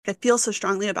I feel so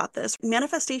strongly about this.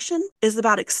 Manifestation is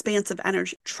about expansive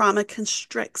energy. Trauma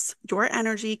constricts your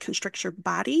energy, constricts your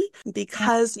body Yeah.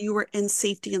 because you were in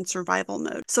safety and survival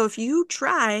mode. So if you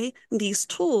try these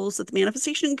tools that the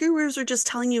manifestation gurus are just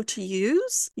telling you to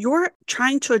use, you're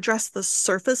trying to address the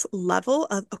surface level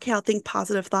of, okay, I'll think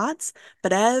positive thoughts,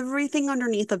 but everything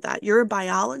underneath of that, your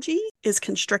biology is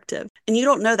constrictive. And you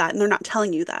don't know that, and they're not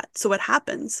telling you that. So what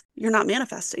happens? You're not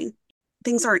manifesting.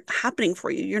 Things aren't happening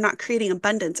for you. You're not creating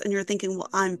abundance, and you're thinking, well,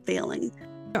 I'm failing.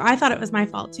 I thought it was my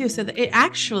fault too. So that it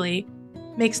actually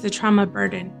makes the trauma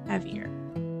burden heavier.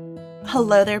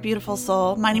 Hello there, beautiful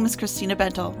soul. My name is Christina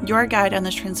Bentel, your guide on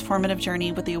this transformative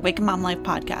journey with the Awaken Mom Life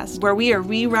podcast, where we are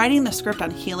rewriting the script on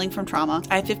healing from trauma.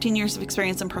 I have 15 years of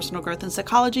experience in personal growth and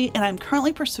psychology, and I'm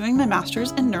currently pursuing my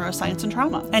master's in neuroscience and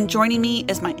trauma. And joining me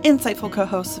is my insightful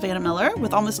co-host, Savannah Miller,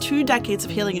 with almost 2 decades of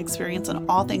healing experience in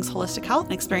all things holistic health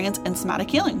and experience in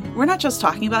somatic healing. We're not just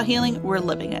talking about healing, we're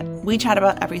living it. We chat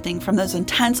about everything from those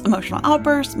intense emotional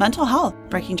outbursts, mental health,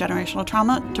 breaking generational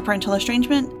trauma, to parental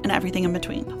estrangement, and everything in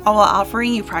between. All while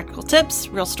offering you practical tips,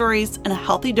 real stories, and a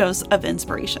healthy dose of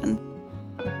inspiration.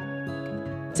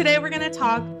 Today, we're going to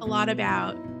talk a lot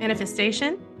about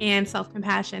manifestation and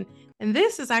self-compassion. And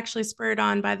this is actually spurred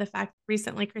on by the fact that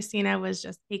recently Christina was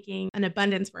just taking an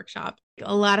abundance workshop.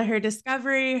 A lot of her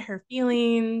discovery, her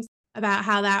feelings about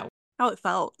how it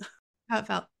felt. How it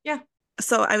felt. Yeah.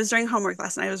 So I was doing homework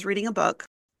last night. I was reading a book.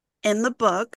 In the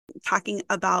book, talking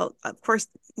about, of course,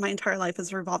 my entire life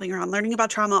is revolving around learning about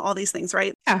trauma, all these things,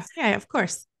 right? Yeah, of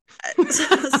course.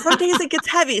 Some days it gets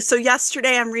heavy. So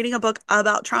yesterday I'm reading a book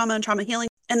about trauma and trauma healing,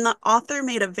 and the author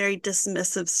made a very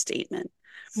dismissive statement.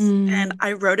 And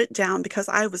I wrote it down because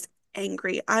I was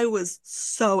angry. I was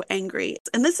so angry.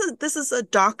 And this is a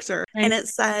doctor, and it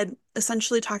said,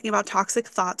 essentially talking about toxic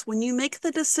thoughts. When you make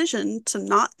the decision to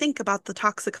not think about the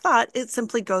toxic thought, it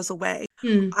simply goes away.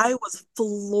 I was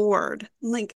floored.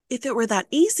 Like, if it were that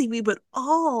easy, we would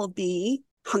all be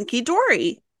hunky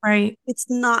dory. Right. It's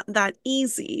not that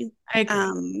easy. I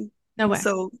agree. No way.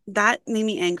 So that made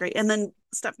me angry. And then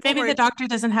step Maybe forward. the doctor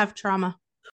doesn't have trauma.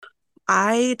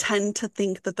 I tend to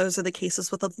think that those are the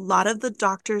cases with a lot of the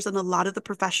doctors and a lot of the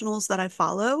professionals that I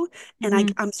follow.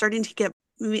 And I'm starting to get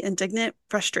maybe indignant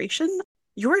frustration.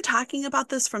 You're talking about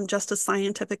this from just a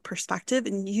scientific perspective,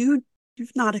 and you've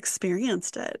not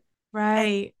experienced it.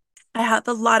 Right. And I have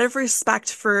a lot of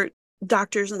respect for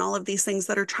doctors and all of these things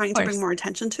that are trying to bring more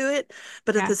attention to it.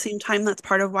 But at the same time, that's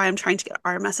part of why I'm trying to get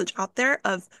our message out there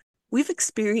of, we've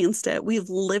experienced it, we've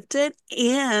lived it,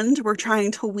 and we're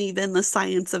trying to weave in the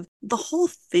science of the whole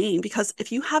thing, because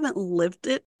if you haven't lived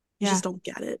it, you just don't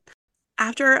get it.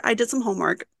 After I did some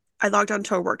homework, I logged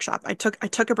onto a workshop. I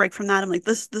took a break from that. I'm like,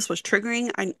 this was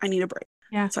triggering. I need a break.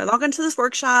 Yeah. So I log into this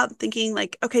workshop thinking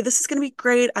like, okay, this is going to be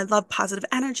great. I love positive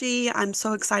energy. I'm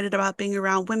so excited about being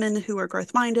around women who are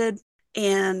growth minded.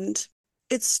 And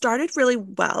it started really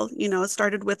well. It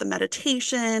started with a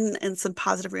meditation and some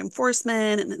positive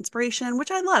reinforcement and inspiration,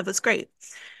 which I love. It's great.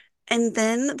 And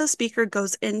then the speaker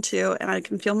goes into, and I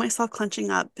can feel myself clenching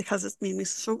up because it's made me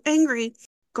so angry,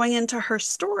 going into her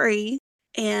story.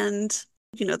 And,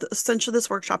 essentially this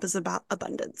workshop is about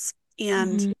abundance,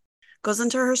 and goes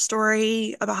into her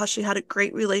story about how she had a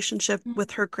great relationship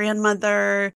with her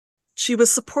grandmother. She was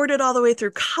supported all the way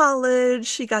through college.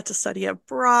 She got to study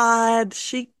abroad.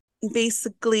 She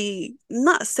basically,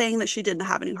 not saying that she didn't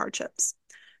have any hardships.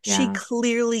 She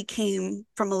clearly came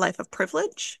from a life of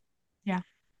privilege. Yeah.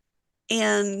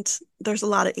 And there's a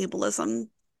lot of ableism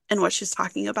in what she's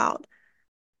talking about.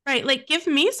 Right. Like, give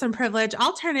me some privilege.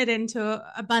 I'll turn it into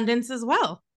abundance as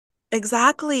well.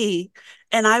 Exactly.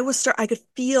 And I could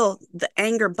feel the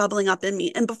anger bubbling up in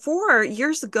me. And before,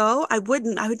 years ago, I would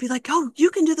be like, oh, you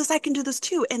can do this. I can do this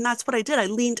too. And that's what I did. I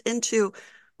leaned into,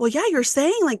 well, yeah, you're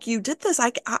saying like you did this.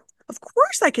 Of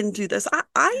course I can do this.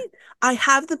 I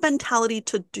have the mentality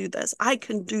to do this. I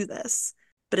can do this.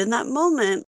 But in that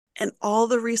moment, and all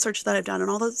the research that I've done and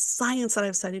all the science that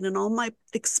I've studied and all my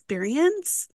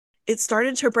experience, it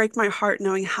started to break my heart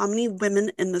knowing how many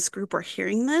women in this group are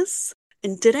hearing this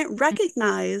and didn't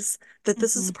recognize that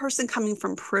this is a person coming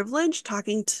from privilege,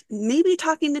 maybe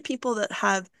talking to people that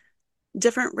have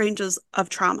different ranges of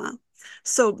trauma.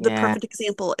 So the perfect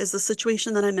example is the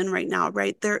situation that I'm in right now,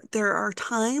 right? There are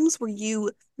times where you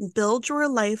build your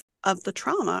life of the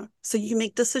trauma. So you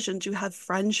make decisions, you have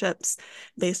friendships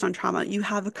based on trauma, you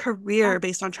have a career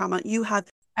based on trauma, you have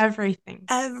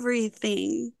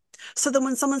everything. So then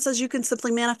when someone says you can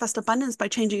simply manifest abundance by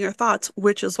changing your thoughts,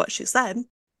 which is what she said,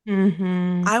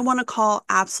 I want to call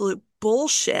absolute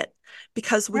bullshit,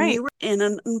 because when you were in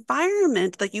an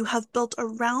environment that you have built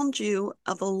around you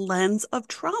of a lens of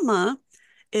trauma,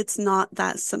 It's not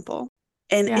that simple.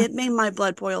 And Yeah. it made my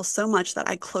blood boil so much that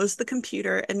I closed the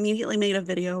computer, immediately made a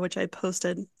video, which I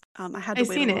posted. I had to I wait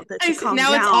a seen little it. bit to calm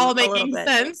Now it's down all a little making bit.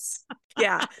 sense.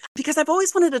 Yeah, because I've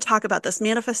always wanted to talk about this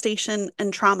manifestation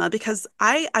and trauma because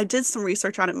I did some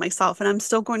research on it myself and I'm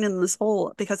still going in this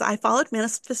hole because I followed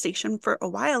manifestation for a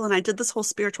while and I did this whole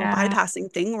spiritual Yeah.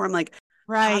 bypassing thing where I'm like,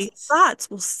 Right. positive thoughts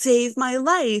will save my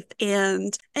life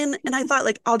and I thought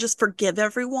like I'll just forgive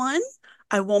everyone.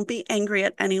 I won't be angry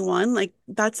at anyone. Like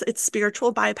that's it's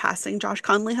spiritual bypassing. Josh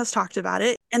Conley has talked about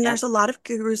it. And Yep. there's a lot of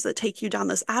gurus that take you down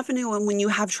this avenue. And when you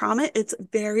have trauma, it's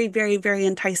very, very, very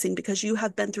enticing because you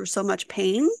have been through so much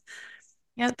pain.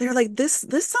 Yep. They're like, this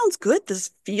sounds good.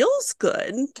 This feels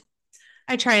good.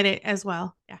 I tried it as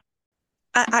well. Yeah.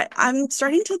 I'm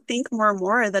starting to think more and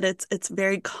more that it's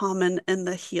very common in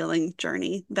the healing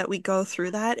journey that we go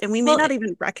through that. And we may Well, not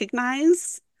even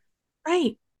recognize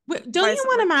right. Don't why you it's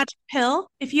want a magic pill?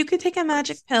 If you could take a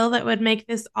magic worse. pill that would make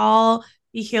this all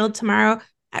be healed tomorrow,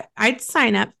 I'd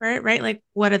sign up for it, right? Like,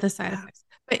 what are the side Yeah. effects?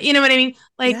 But you know what I mean?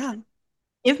 Like, Yeah.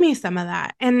 give me some of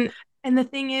that. And the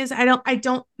thing is, I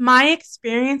don't my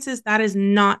experience is that is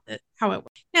not how it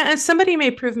works. Now, and somebody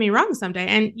may prove me wrong someday.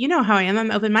 And you know how I am.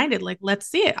 I'm open-minded. Like, let's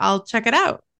see it. I'll check it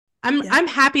out. Yeah. I'm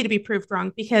happy to be proved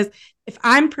wrong because if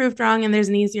I'm proved wrong and there's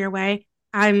an easier way,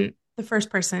 I'm the first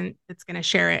person that's going to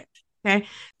share it. Okay.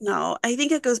 No, I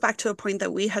think it goes back to a point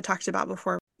that we had talked about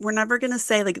before. We're never going to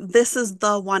say, like, this is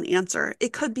the one answer.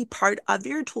 It could be part of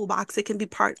your toolbox, it can be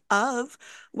part of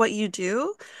what you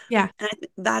do. Yeah. And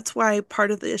that's why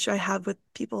part of the issue I have with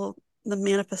people, the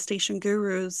manifestation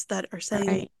gurus that are saying,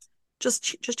 Right. just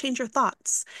change your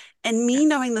thoughts. And me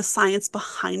knowing the science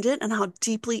behind it and how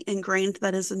deeply ingrained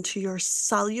that is into your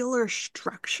cellular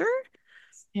structure,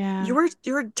 Yeah.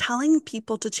 you're telling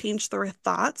people to change their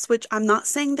thoughts, which I'm not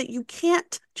saying that you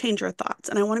can't change your thoughts.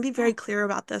 And I want to be Yeah. very clear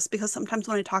about this because sometimes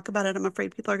when I talk about it, I'm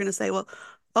afraid people are going to say, well,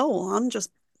 oh,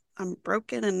 I'm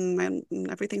broken and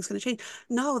everything's going to change.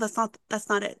 No, that's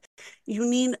not it. You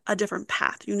need a different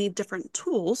path. You need different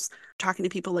tools. Talking to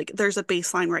people like there's a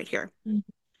baseline right here.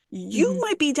 You Mm-hmm.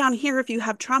 might be down here if you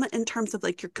have trauma in terms of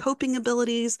like your coping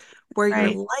abilities, where your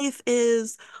Right. life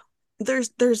is.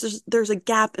 There's a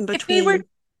gap in If they were, between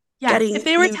yeah, if getting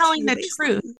they were you to telling your the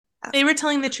truth, baseline. Yeah. they were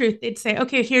telling the truth, they'd say,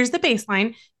 okay, here's the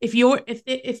baseline. If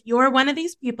you're one of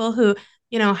these people who,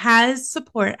 has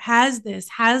support, has this,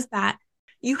 has that,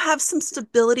 You have some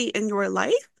stability in your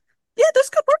life. Yeah, this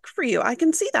could work for you. I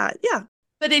can see that. Yeah.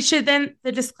 but it should then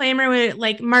the disclaimer would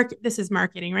like this is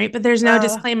marketing, right? But there's no Uh,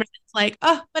 disclaimer that's like,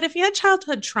 oh, but if you had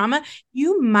childhood trauma,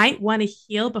 you might want to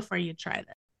heal before you try this.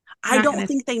 They're I not don't gonna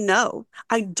think they know.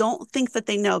 I don't think that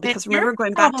they know say, because you're remember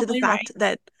going back to the probably right. fact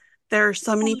that there are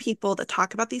so many people that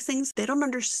talk about these things, they don't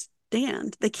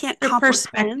understand. They can't Your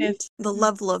comprehend perspective. the Mhm.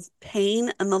 level of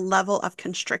pain and the level of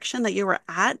constriction that you were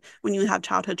at when you have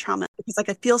childhood trauma. Because like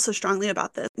I feel so strongly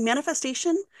about this.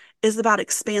 Manifestation is about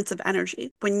expansive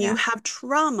energy. When you Yeah. have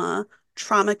trauma,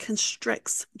 trauma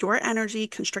constricts your energy,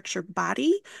 constricts your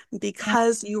body Yep.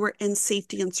 because you were in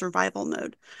safety and survival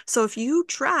mode. So if you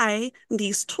try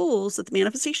these tools that the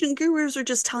manifestation gurus are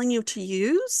just telling you to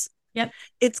use, Yep.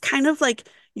 it's kind of like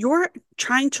you're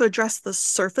trying to address the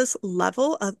surface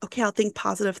level of, okay, I'll think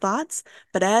positive thoughts,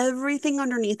 but everything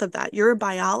underneath of that, your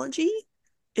biology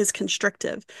is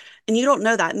constrictive. And you don't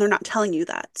know that, and they're not telling you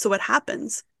that. So what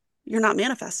happens? You're not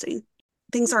manifesting.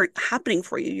 Things aren't happening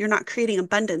for you. You're not creating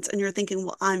abundance, and you're thinking,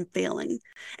 well, I'm failing.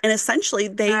 And essentially,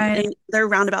 they, Right. in their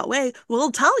roundabout way,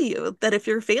 will tell you that if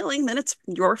you're failing, then it's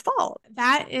your fault.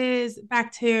 That is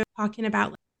back to talking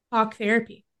about like, talk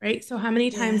therapy, right? So how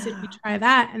many times did we Yeah. try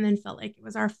that and then felt like it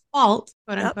was our fault,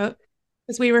 quote Yep. unquote,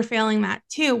 because we were failing that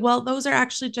too? Well, those are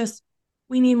actually just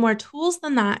we need more tools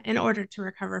than that in order to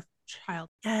recover from child.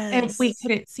 And we Yes.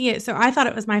 couldn't see it. So I thought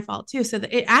it was my fault too. So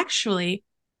that it actually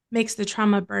makes the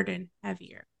trauma burden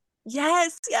heavier.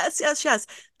 Yes, yes, yes, yes.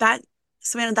 That,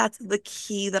 Savannah, that's the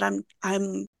key that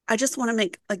I just want to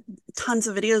make like tons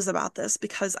of videos about this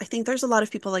because I think there's a lot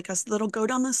of people like us that'll go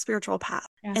down the spiritual path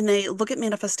Yeah. and they look at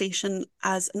manifestation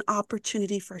as an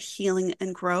opportunity for healing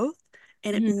and growth,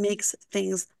 and it Mhm. makes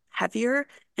things heavier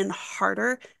and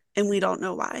harder, and we don't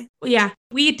know why. Well, yeah,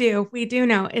 we do. We do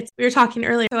know. It's we were talking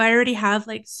earlier. So I already have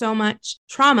like so much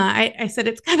trauma. I said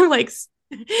it's kind of like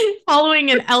following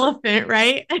an elephant,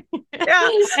 right? Yeah,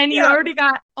 And you yeah, already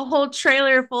got a whole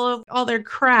trailer full of all their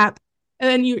crap. And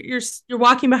then you're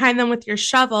walking behind them with your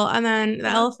shovel, and then the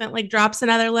yeah. elephant like drops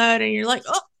another load, and you're like,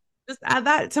 oh, just add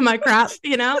that to my crap,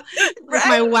 like my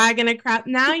Right? wagon of crap.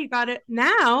 Now you got it.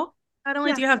 Now, not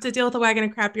only Yeah. do you have to deal with a wagon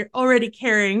of crap you're already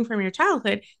carrying from your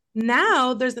childhood,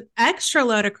 now there's an extra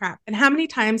load of crap. And how many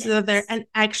times is there Yes. an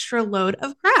extra load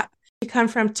of crap? It come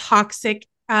from toxic,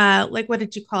 like what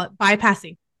did you call it?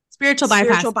 Bypassing, spiritual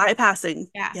Spiritual bypassing. bypassing.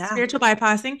 Yeah, Yeah. spiritual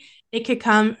bypassing. It could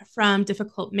come from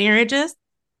difficult marriages.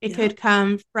 It Yep. could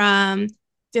come from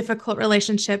difficult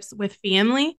relationships with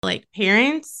family, like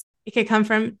parents. It could come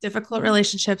from difficult Mhm.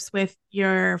 relationships with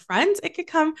your friends. It could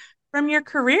come from your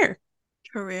career.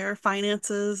 Career,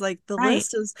 finances, like the Right.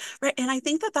 list is right. And I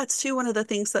think that that's too one of the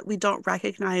things that we don't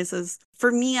recognize is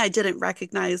for me, I didn't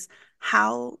recognize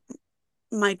how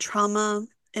my trauma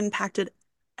impacted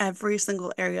every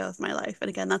single area of my life. And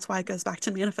again, that's why it goes back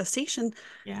to manifestation.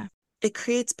 Yeah. It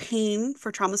creates pain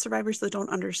for trauma survivors that don't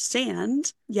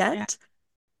understand Yeah. yet.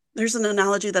 There's an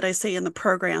analogy that I say in the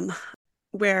program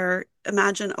where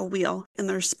imagine a wheel and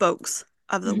there's spokes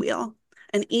of the Mhm. wheel.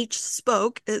 And each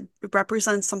spoke, it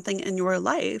represents something in your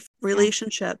life, Yeah.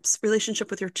 relationships, relationship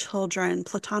with your children,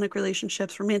 platonic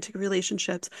relationships, romantic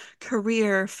relationships,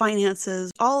 career,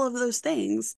 finances, all of those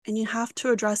things. And you have to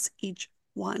address each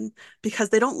one because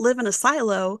they don't live in a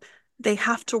silo. They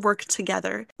have to work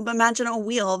together. Imagine a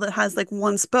wheel that has like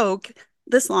one spoke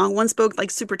this long, one spoke like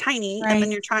super tiny, and then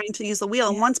Right. you're trying to use the wheel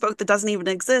and Yeah. one spoke that doesn't even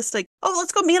exist. Like, oh,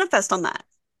 let's go manifest on that.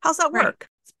 How's that Right. work?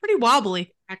 It's pretty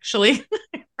wobbly, actually.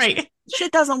 Right.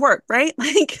 Shit doesn't work, right?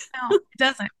 Like, No, it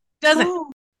doesn't. It doesn't.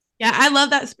 no. Yeah, I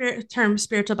love that term,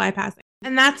 spiritual bypassing.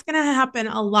 And that's going to happen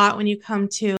a lot when you come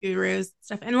to gurus and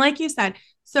stuff. And like you said,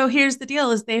 so here's the deal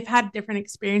is they've had different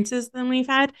experiences than we've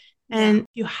had. Yeah. And if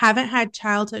you haven't had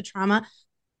childhood trauma,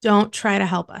 don't try to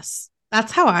help us.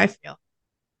 That's how I feel.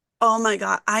 Oh my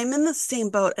God. I'm in the same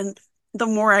boat. And the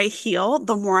more I heal,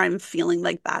 the more I'm feeling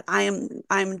like that.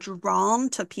 I'm drawn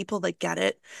to people that get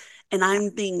it. And Yeah. I'm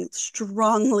being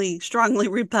strongly, strongly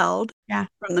repelled Yeah.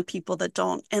 from the people that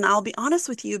don't. And I'll be honest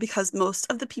with you, because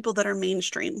most of the people that are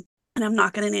mainstream, and I'm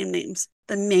not going to name names,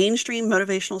 the mainstream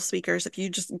motivational speakers, if you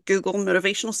just Google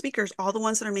motivational speakers, all the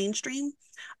ones that are mainstream,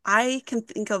 I can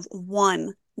think of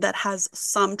one that has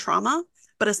some trauma,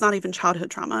 but it's not even childhood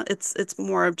trauma. It's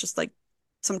more of just like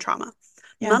some trauma.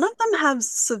 Yeah. None of them have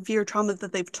severe trauma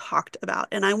that they've talked about.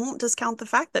 And I won't discount the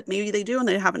fact that maybe they do and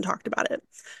they haven't talked about it.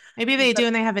 Maybe they But do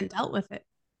and they haven't dealt with it.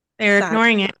 They're that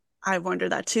ignoring it. I wonder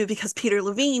that too, because Peter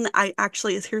Levine, I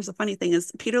actually is here's the funny thing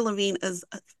is Peter Levine is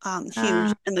huge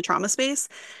Uh, in the trauma space.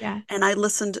 yeah. And I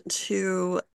listened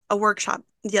to a workshop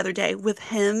the other day with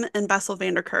him and Bessel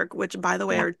van der Kolk, which by the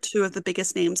way Yeah. are two of the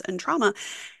biggest names in trauma.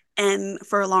 And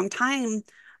for a long time,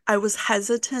 I was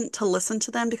hesitant to listen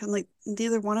to them because like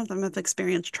neither one of them have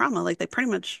experienced trauma. Like they pretty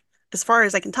much, as far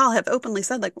as I can tell, have openly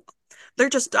said like they're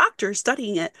just doctors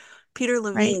studying it. Peter Right.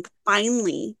 Levine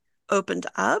finally opened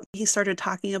up. He started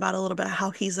talking about a little bit how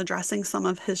he's addressing some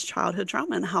of his childhood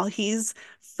trauma and how he's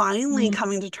finally Mhm.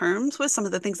 coming to terms with some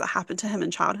of the things that happened to him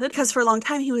in childhood. Because for a long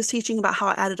time, he was teaching about how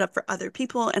it added up for other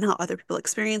people and how other people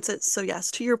experience it. So,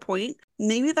 yes, to your point,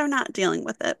 maybe they're not dealing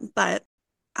with it, but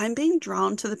I'm being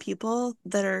drawn to the people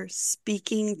that are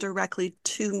speaking directly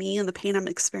to me and the pain I'm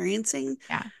experiencing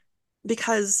Yeah.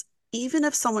 because even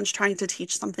if someone's trying to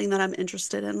teach something that I'm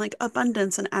interested in, like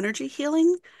abundance and energy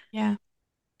healing, Yeah.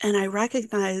 and I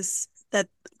recognize that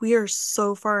we are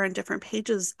so far on different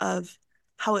pages of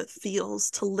how it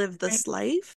feels to live Right. this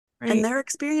life, and Right. their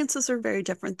experiences are very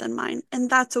different than mine, and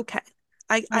that's okay.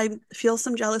 Right. I feel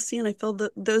some jealousy and I feel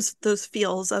those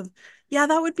feels of, yeah,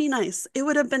 that would be nice. It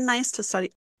would have been nice to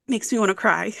study. Makes me want to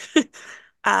cry.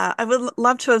 I would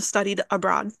love to have studied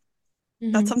abroad.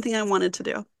 That's Hmm. something I wanted to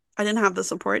do. I didn't have the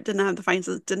support, didn't have the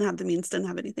finances, didn't have the means, didn't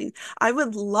have anything. I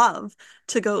would love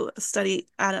to go study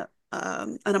at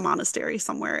a monastery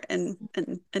somewhere in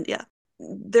India.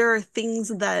 There are things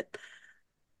that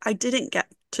I didn't get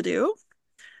to do,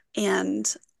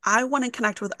 and I want to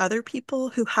connect with other people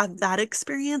who have that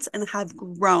experience and have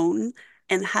grown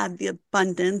and had the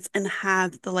abundance and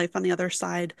have the life on the other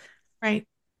side Right.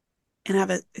 and have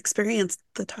experienced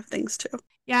the tough things too.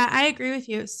 Yeah, I agree with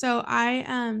you. So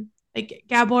I like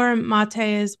Gabor Mate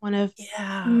is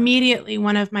Yeah. immediately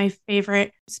one of my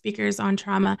favorite speakers on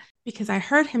trauma because I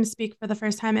heard him speak for the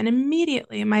first time and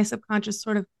immediately my subconscious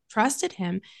sort of trusted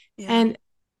him. Yeah. And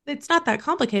it's not that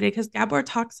complicated because Gabor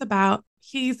talks about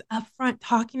he's upfront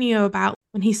talking to you about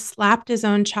when he slapped his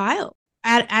own child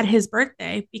at his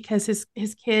birthday because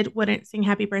his kid wouldn't sing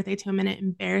happy birthday to him and it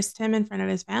embarrassed him in front of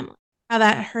his family. How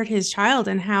that hurt his child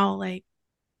and how like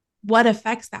what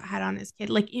effects that had on his kid.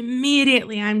 Like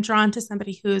immediately I'm drawn to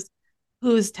somebody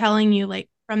who's telling you like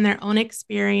from their own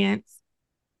experience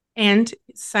and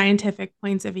scientific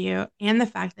points of view and the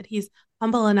fact that he's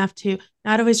humble enough to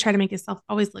not always try to make himself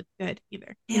always look good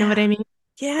either. You know what Yeah. I mean?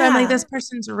 So I'm like, Yeah. this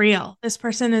person's real. This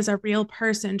person is a real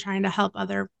person trying to help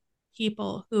other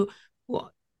people who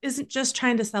isn't just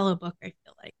trying to sell a book, I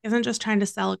feel like, isn't just trying to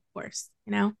sell a course,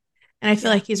 you know? And I feel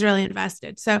Yeah. like he's really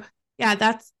invested. So yeah,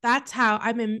 that's how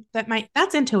I'm in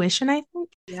that's intuition, I think.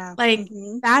 Yeah. Like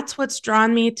Hmm. that's what's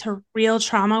drawn me to real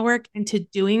trauma work and to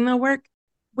doing the work,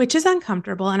 which is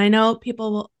uncomfortable. And I know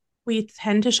we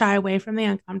tend to shy away from the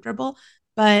uncomfortable,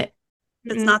 but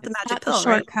It's not the it's magic not the pill,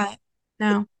 right? shortcut.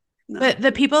 No. No. But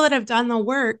the people that have done the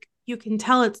work, you can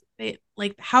tell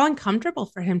like how uncomfortable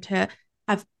for him to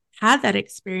have had that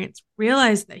experience,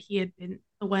 realize that he had been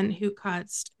the one who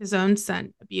caused his own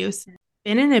son abuse,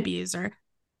 been an abuser,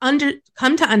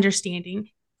 come to understanding,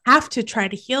 have to try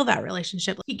to heal that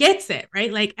relationship. He gets it,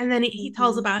 right? Like, and then he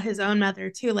tells Hmm. about his own mother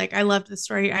too. Like, I loved the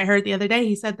story I heard the other day.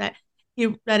 He said that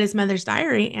he read his mother's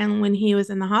diary, and when he was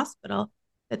in the hospital,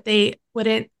 that they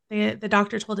wouldn't. The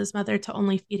doctor told his mother to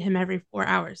only feed him every 4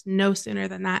 hours, no sooner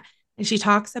than that. And she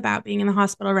talks about being in the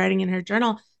hospital, writing in her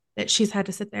journal that she's had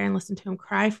to sit there and listen to him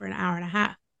cry for an hour and a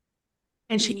half.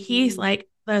 And he's Hmm. like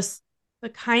the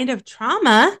kind of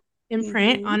trauma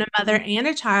imprint Hmm. on a mother and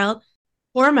a child,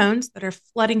 hormones that are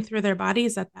flooding through their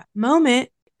bodies at that moment.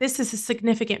 This is a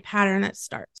significant pattern that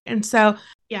starts. And so,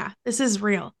 yeah, this is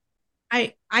real.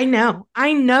 I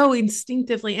know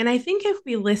instinctively. And I think if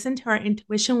we listen to our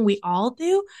intuition, we all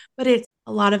do, but it's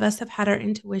a lot of us have had our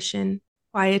intuition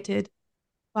quieted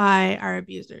by our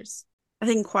abusers. I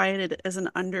think quieted is an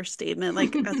understatement.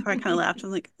 Like that's why I kind of laughed.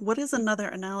 I'm like, what is another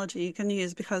analogy you can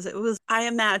use? Because it was, I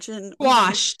imagine when you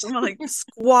picture Squashed. someone like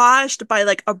squashed by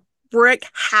like a brick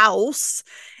house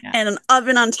Yeah. and an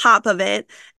oven on top of it,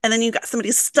 and then you got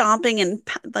somebody stomping and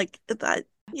like that.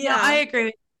 No, I Yeah.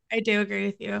 agree. I do agree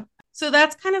with you. So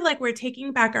that's kind of like where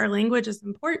taking back our language is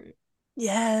important. So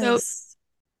Yes.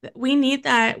 we need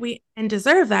that we and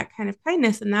deserve that kind of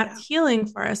kindness, and that's Yeah. healing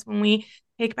for us when we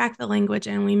take back the language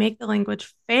and we make the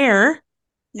language fair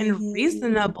and Hmm.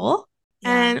 reasonable, Yeah.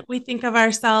 and we think of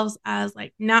ourselves as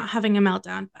like not having a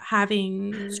meltdown but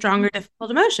having stronger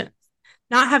difficult emotions,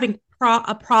 not having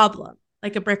a problem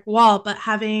like a brick wall but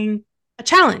having a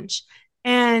challenge.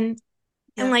 And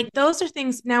Yeah. like those are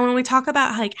things. Now when we talk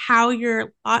about like how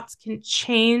your thoughts can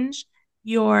change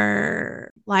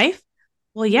your life,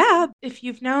 well, yeah, if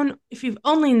you've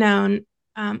only known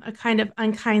a kind of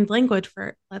unkind language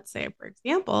for, let's say, for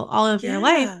example, all of your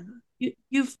life, Yeah.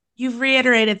 you've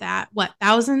reiterated that what,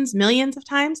 thousands, millions of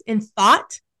times in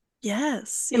thought,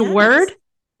 Yes. in Yes. word, So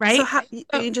right? how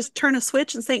So, you just turn a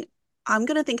switch and say, I'm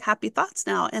going to think happy thoughts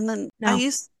now. And then I no,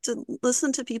 used to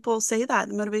listen to people say that,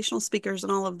 the motivational speakers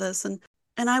and all of this. And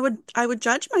I would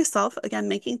judge myself again,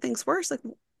 making things worse. Like,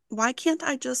 why can't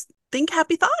I just think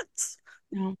happy thoughts?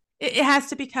 no, it has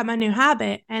to become a new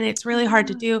habit, and it's really hard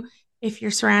to Yeah. do if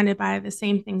you're surrounded by the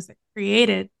same things that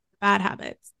created bad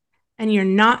habits, and you're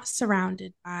not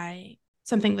surrounded by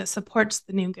something that supports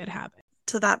the new good habit.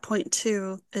 To that point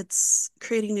too, it's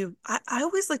creating I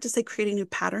always like to say creating new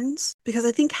patterns because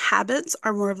I think habits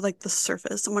are more of like the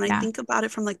surface. And when I Yeah, think about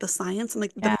it from like the science, I'm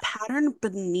like the yeah, pattern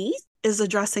beneath is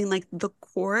addressing like the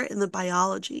core and the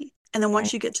biology. And then once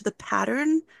right, you get to the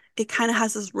pattern, it kind of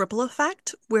has this ripple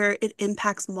effect where it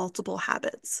impacts multiple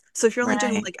habits. So if you're only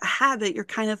doing right, like a habit, you're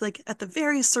kind of like at the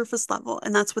very surface level.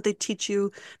 And that's what they teach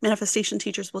you. Manifestation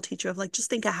teachers will teach you of like, just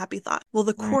think a happy thought. Well,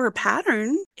 the right.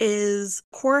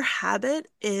 core habit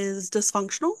is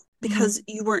dysfunctional Mhm, because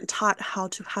you weren't taught how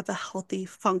to have a healthy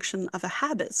function of a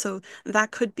habit. So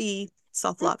that could be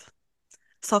self-love, mhm.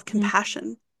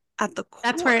 self-compassion at the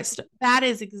That's where core. it's that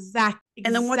is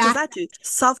And then what does exact. that do?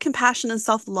 Self-compassion and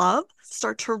self-love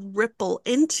start to ripple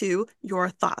into your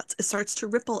thoughts. It starts to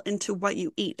ripple into what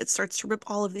you eat. It starts to rip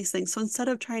all of these things. So instead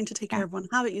of trying to take care Yeah, of one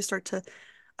habit, you start to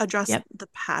address yep, the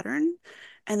pattern.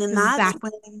 And then that's exact.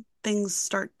 when things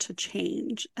start to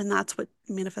change. And that's what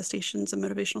manifestations and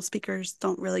motivational speakers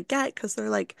don't really get because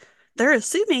they're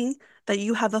assuming that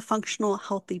you have a functional,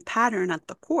 healthy pattern at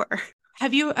the core.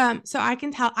 Have you so I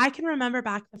can remember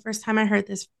back the first time I heard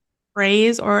this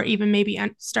phrase, or even maybe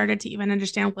started to even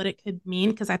understand what it could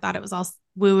mean, because I thought it was all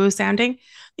woo woo sounding.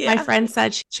 My Yeah. friend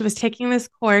said she was taking this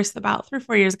course about 3 or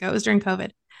 4 years ago. It was during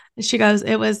COVID. And she goes,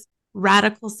 it was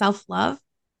radical self-love.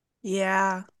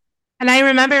 Yeah. And I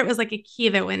remember it was like a key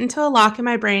that went into a lock in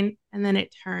my brain and then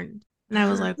it turned. And I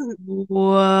was like,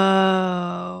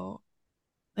 whoa,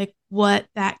 like what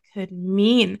that could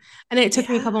mean. And it took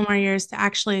me a Yeah. couple more years to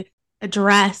actually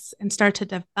address and start to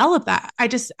develop that. I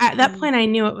just, at that Mm. point, I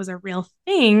knew it was a real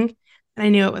thing and I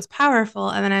knew it was powerful.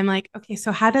 And then I'm like, okay,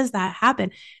 so how does that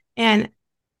happen? And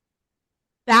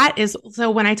that is so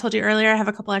when I told you earlier, I have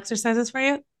a couple exercises for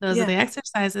you. Those are the Yeah.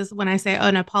 exercises. When I say, oh,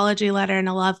 an apology letter and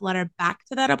a love letter back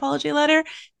to that apology letter,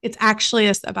 it's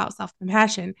actually about self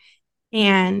compassion.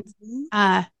 And Mhm.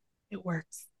 uh, it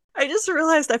works. I just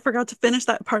realized I forgot to finish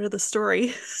that part of the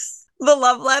story. The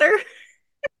love letter.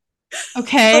 The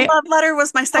Okay. love letter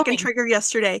was my Tell second me. trigger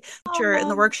yesterday. Teacher in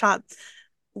the Oh. workshop,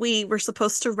 we were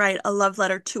supposed to write a love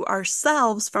letter to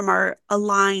ourselves from our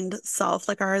aligned self,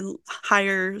 like our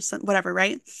higher, whatever,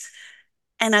 right?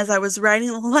 And as I was writing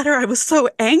the letter, I was so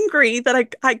angry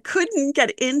that I couldn't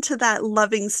get into that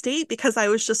loving state because I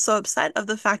was just so upset of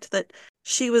the fact that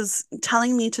she was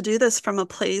telling me to do this from a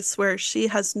place where she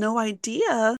has no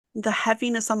idea the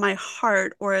heaviness on my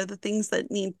heart or the things that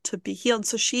need to be healed.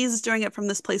 So she's doing it from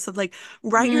this place of like,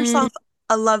 write Mm, yourself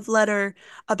a love letter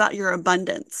about your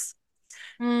abundance.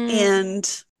 mm,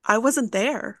 And I wasn't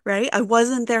there, right? I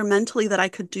wasn't there mentally that I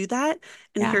could do that.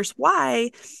 And yeah. here's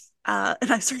why. And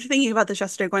I started thinking about this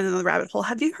yesterday, going into the rabbit hole.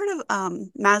 Have you heard of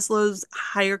Maslow's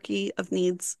hierarchy of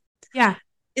needs? Yeah.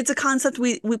 It's a concept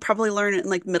we probably learn in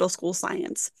like middle school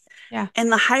science. Yeah.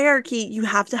 And the hierarchy, you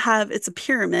have to have, it's a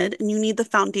pyramid, and you need the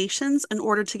foundations in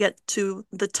order to get to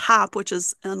the top, which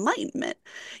is enlightenment.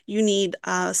 You need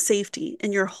safety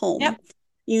in your home. Yep.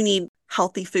 You need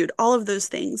healthy food, all of those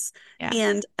things. Yeah.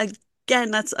 And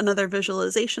again, that's another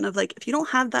visualization of like, if you don't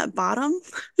have that bottom,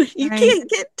 you Right. can't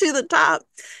get to the top.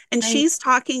 And Right. she's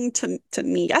talking to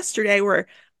me yesterday where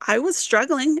I was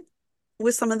struggling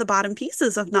with some of the bottom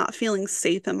pieces of not feeling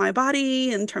safe in my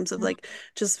body in terms of like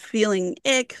just feeling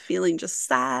ick, feeling just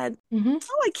sad. Mm-hmm.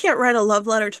 Oh, I can't write a love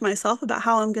letter to myself about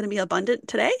how I'm going to be abundant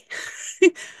today.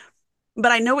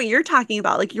 But I know what you're talking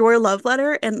about, like your love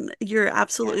letter, and you're Yeah.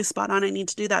 absolutely spot on. I need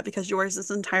to do that because yours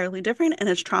is entirely different and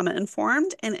it's trauma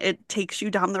informed and it takes you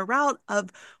down the route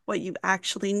of what you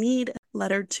actually need.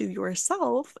 Letter to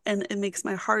yourself. And it makes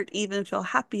my heart even feel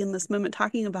happy in this moment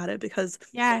talking about it because,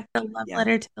 Yeah. The love yeah,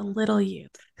 letter to the little you.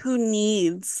 who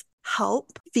needs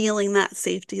help feeling that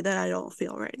safety that I don't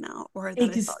feel right now or that I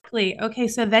felt? Exactly. Okay,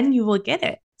 so then you will get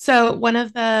it. So one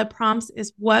of the prompts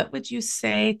is what would you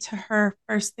say to her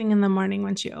first thing in the morning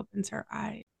when she opens her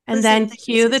eyes? The And same then thing you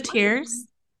cue say the to my mom. tears,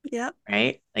 Yep.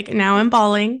 right? Like now Yeah. I'm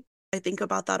bawling. I think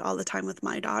about that all the time with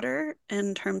my daughter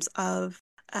in terms of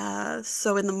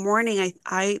so in the morning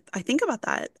I think about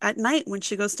that. At night when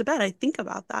she goes to bed, I think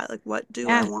about that. Like what do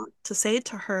I Yeah. want to say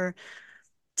to her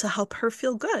to help her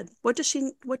feel good? What does she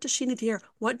need to hear?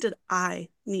 What did I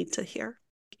need to hear?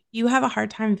 You have a hard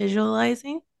time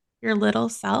visualizing your little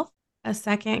self. A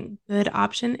second good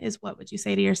option is what would you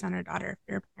say to your son or daughter if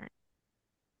you're a parent?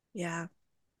 Yeah.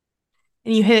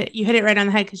 And you hit it right on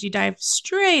the head because you dive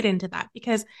straight into that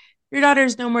because your daughter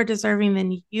is no more deserving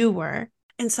than you were.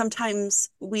 And sometimes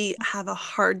we have a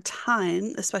hard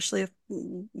time, especially if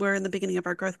we're in the beginning of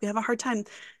our growth, we have a hard time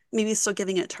maybe still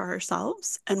giving it to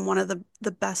ourselves. And one of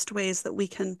the best ways that we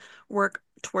can work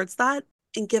towards that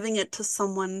and giving it to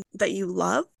someone that you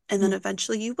love. And then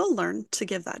eventually you will learn to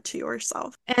give that to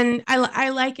yourself. And I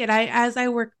like it. I as I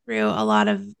worked through a lot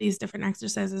of these different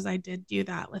exercises, I did do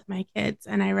that with my kids,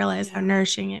 and I realized how Yeah.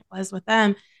 nourishing it was with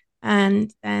them.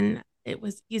 And then it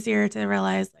was easier to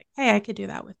realize, like, hey, I could do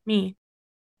that with me.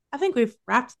 I think we've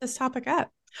wrapped this topic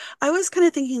up. I was kind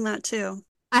of thinking that too.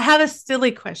 I have a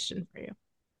silly question for you.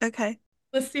 Okay.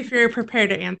 Let's see if you're prepared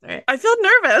to answer it. I feel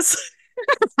nervous.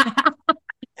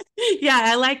 Yeah,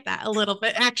 I like that a little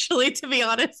bit, actually, to be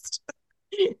honest.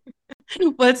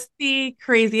 What's the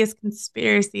craziest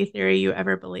conspiracy theory you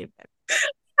ever believed in?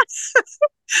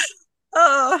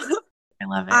 Oh, I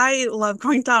love it. I love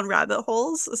going down rabbit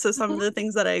holes. So some of Mhm. the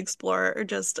things that I explore are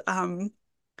just Mhm.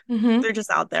 they're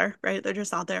just out there, right? They're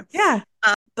just out there. Yeah.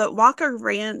 But Walker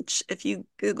Ranch, if you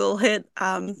Google it,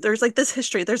 there's like this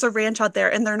history. There's a ranch out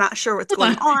there and they're not sure what's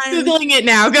Hold going on. on. Googling it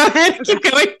now. Go ahead. Okay. Keep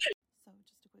going. So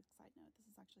just a quick side note, this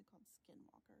is actually called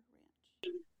Skinwalker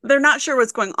Ranch. They're not sure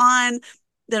what's going on.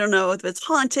 They don't know if it's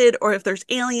haunted or if there's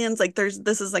aliens. Like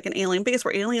this is like an alien base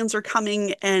where aliens are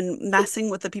coming and messing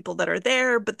with the people that are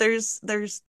there. But there's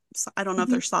I don't know if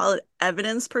Mhm. there's solid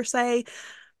evidence per se,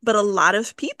 but a lot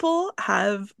of people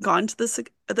have gone to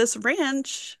this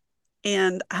ranch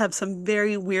and have some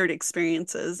very weird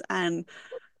experiences. And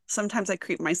sometimes I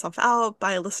creep myself out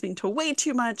by listening to way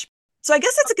too much. So I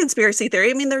guess it's a conspiracy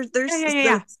theory. I mean, Yeah, there's yeah, yeah, there's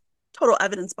yeah. total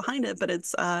evidence behind it, but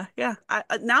it's yeah.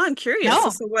 Now I'm curious No,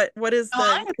 as to what is no,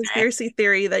 I'll the answer it. conspiracy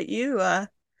theory that you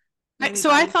maybe So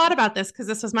buy I into? thought about this because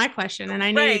this was my question and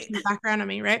I knew you'd Right. come back around on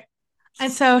me, right?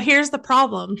 And so here's the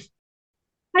problem.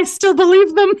 I still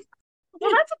believe them.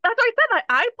 Well, that's what I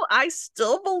said. I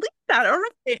still believe that. I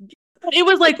don't know. It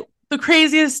was like the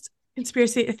craziest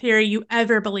conspiracy theory you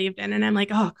ever believed in. And I'm like,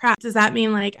 oh crap, does that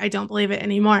mean like I don't believe it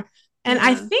anymore? And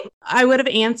I Yeah. think I would have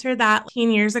answered that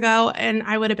 10 years ago and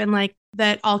I would have been like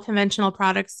that all conventional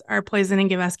products are poison and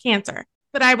give us cancer.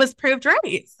 But I was proved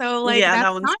right. So like Yeah, that's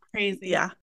that one's not crazy. yeah.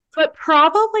 But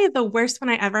probably the worst one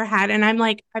I ever had, and I'm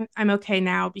like, I'm okay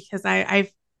now because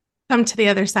I've come to the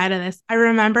other side of this. I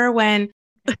remember when,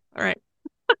 all right,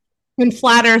 when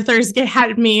flat earthers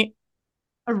had me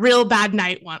a real bad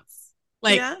night once.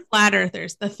 Like flat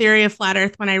earthers, the theory of flat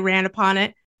earth, when I ran upon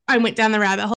it, I went down the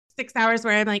rabbit hole 6 hours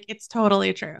where I'm like, it's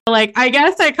totally true. Like, I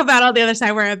guess I come out on the other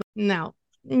side where I'm like, no,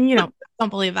 don't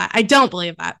believe that. I don't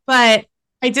believe that. But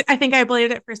I think I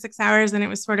believed it for 6 hours, and it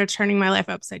was sort of turning my life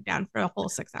upside down for a whole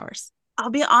 6 hours. I'll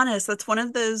be honest, that's one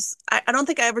of those, I don't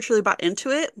think I ever truly bought into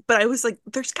it, but I was like,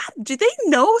 do they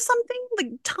know something?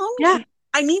 Like, tell me. Yeah.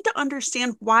 I need to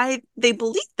understand why they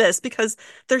believe this, because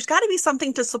there's got to be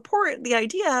something to support the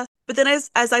idea. But then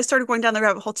as I started going down the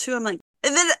rabbit hole too, I'm like,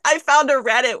 and then I found a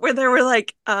Reddit where there were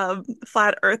like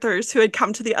flat earthers who had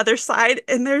come to the other side.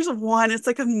 And there's one, it's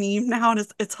like a meme now, and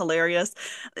it's hilarious.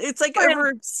 It's like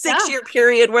over 6-year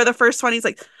period where the first one, he's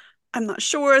like, I'm not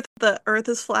sure the earth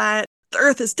is flat. The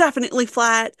earth is definitely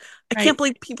flat. I can't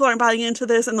believe people aren't buying into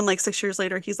this. And then like 6 years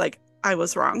later, he's like, I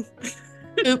was wrong.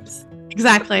 Oops.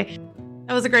 Exactly.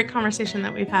 That was a great conversation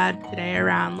that we've had today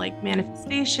around like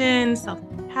manifestation,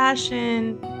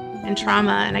 self-compassion, and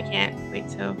trauma. And I can't wait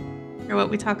to hear what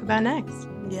we talk about next.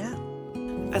 Yeah.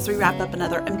 As we wrap up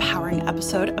another empowering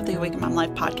episode of the Awaken Mom Life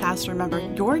podcast, remember,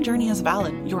 your journey is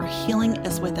valid. Your healing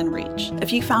is within reach.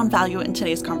 If you found value in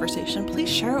today's conversation, please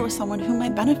share it with someone who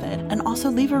might benefit, and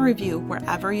also leave a review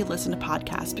wherever you listen to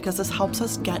podcasts, because this helps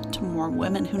us get to more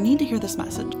women who need to hear this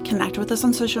message. Connect with us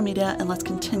on social media, and let's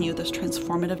continue this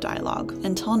transformative dialogue.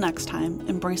 Until next time,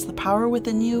 embrace the power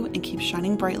within you and keep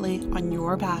shining brightly on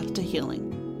your path to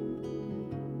healing.